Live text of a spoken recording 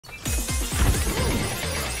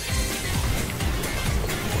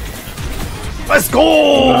Let's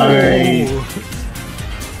go! Nice.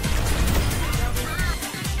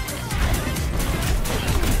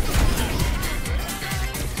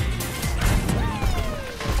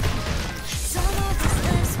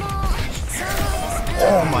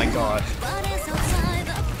 Oh my god.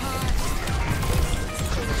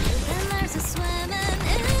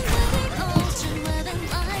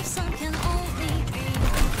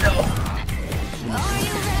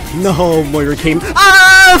 No, Moira came.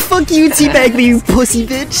 Ah, fuck you, teabag me, you pussy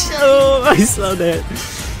bitch. Oh, I saw that.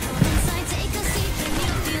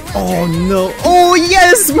 Oh no. Oh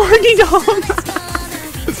yes, Marky Dog.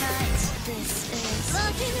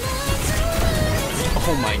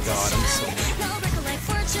 Oh my god, I'm so.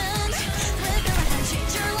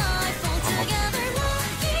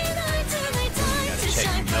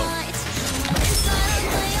 Check you know.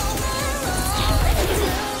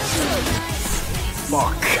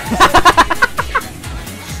 Fuck.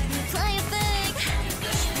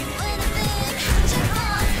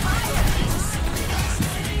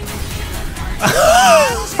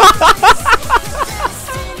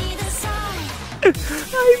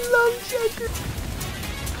 I love Joker.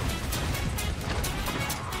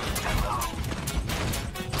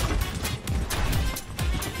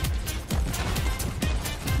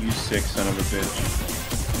 You sick son of a bitch.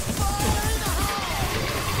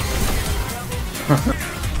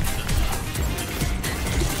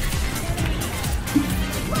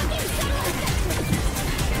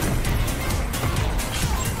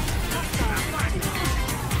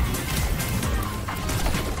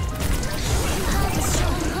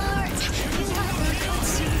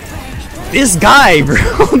 This guy, bro,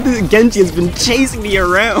 Genji has been chasing me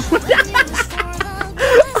around.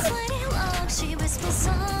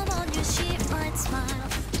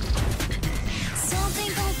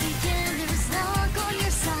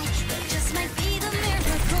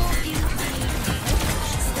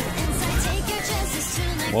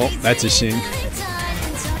 Well, that's a shame.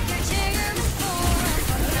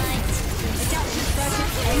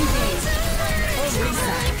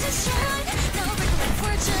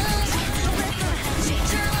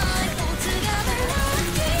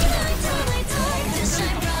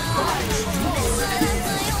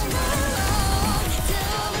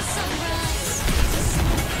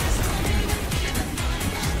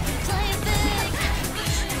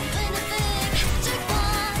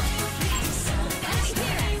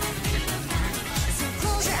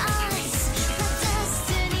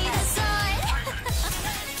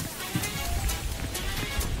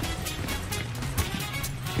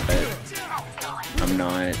 I'm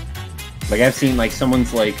not. Like, I've seen, like,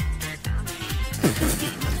 someone's like...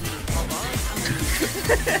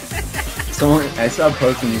 Someone, I saw a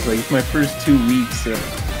post and he's like, it's my first 2 weeks of...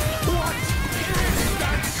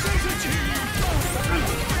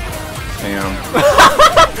 Damn.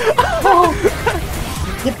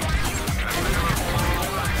 Yep.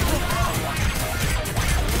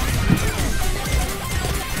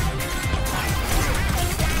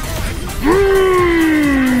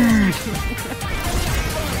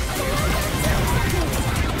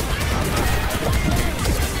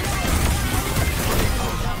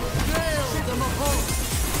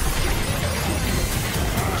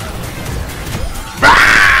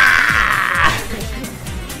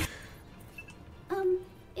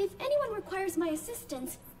 If anyone requires my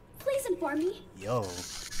assistance, please inform me. Yo,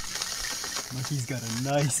 Monkey's got a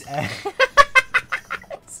nice ass.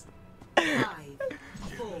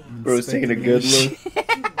 Bro's taking a good look.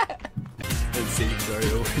 Let's save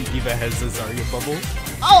Zarya. Eva has a Zarya bubble.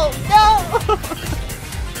 Oh no!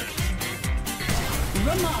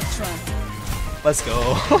 Let's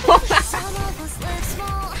go.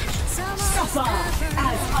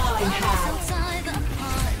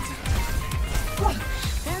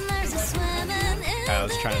 I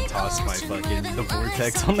was trying to toss my fucking the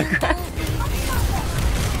vortex on the ground.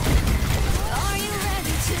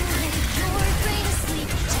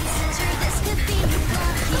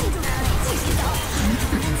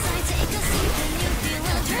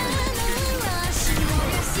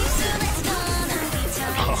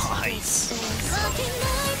 Nice.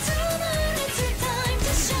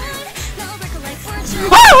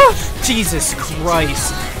 Ah! Jesus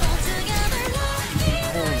Christ.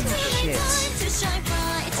 Holy shit.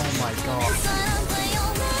 Oh my god.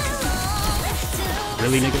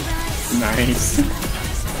 Really, nigga? Nice.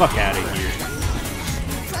 Fuck out of here.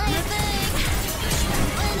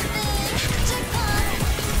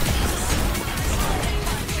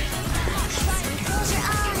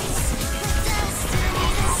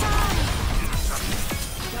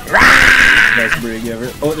 Rah! Best brig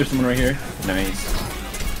ever. Oh, there's someone right here. Nice.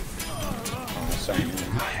 Oh, Simon.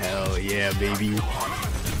 Hell yeah, baby.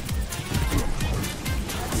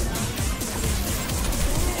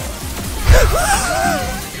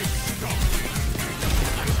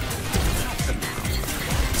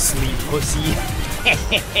 Sleep pussy.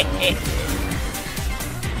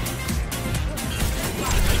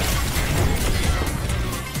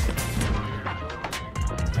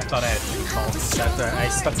 I thought I had recalled. After I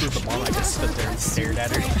stuck through the ball, I just stood there and stared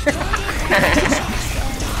at her.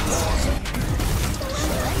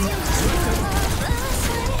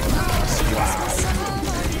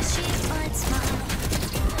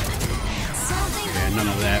 Yeah, none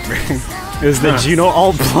of that, bro. It was the Juno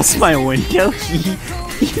all plus my window. He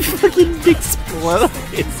fucking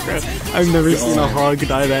exploded, bro. I've never seen a hog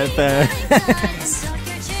die that fast.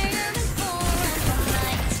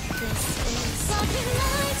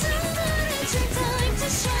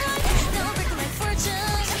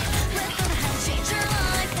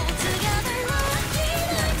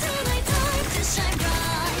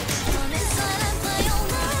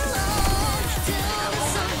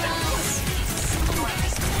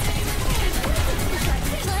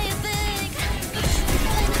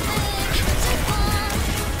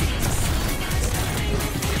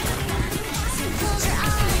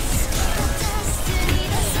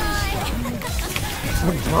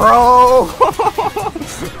 Bro!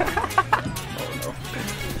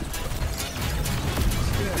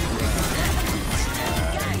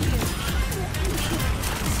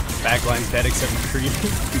 Backline's dead except McCree.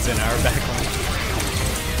 He's in our backline.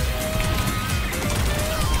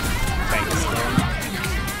 Thanks,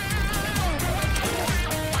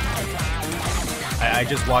 I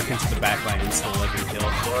just walked into the backline and stole every kill.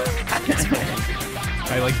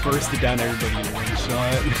 I like bursted down everybody in one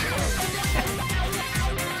shot.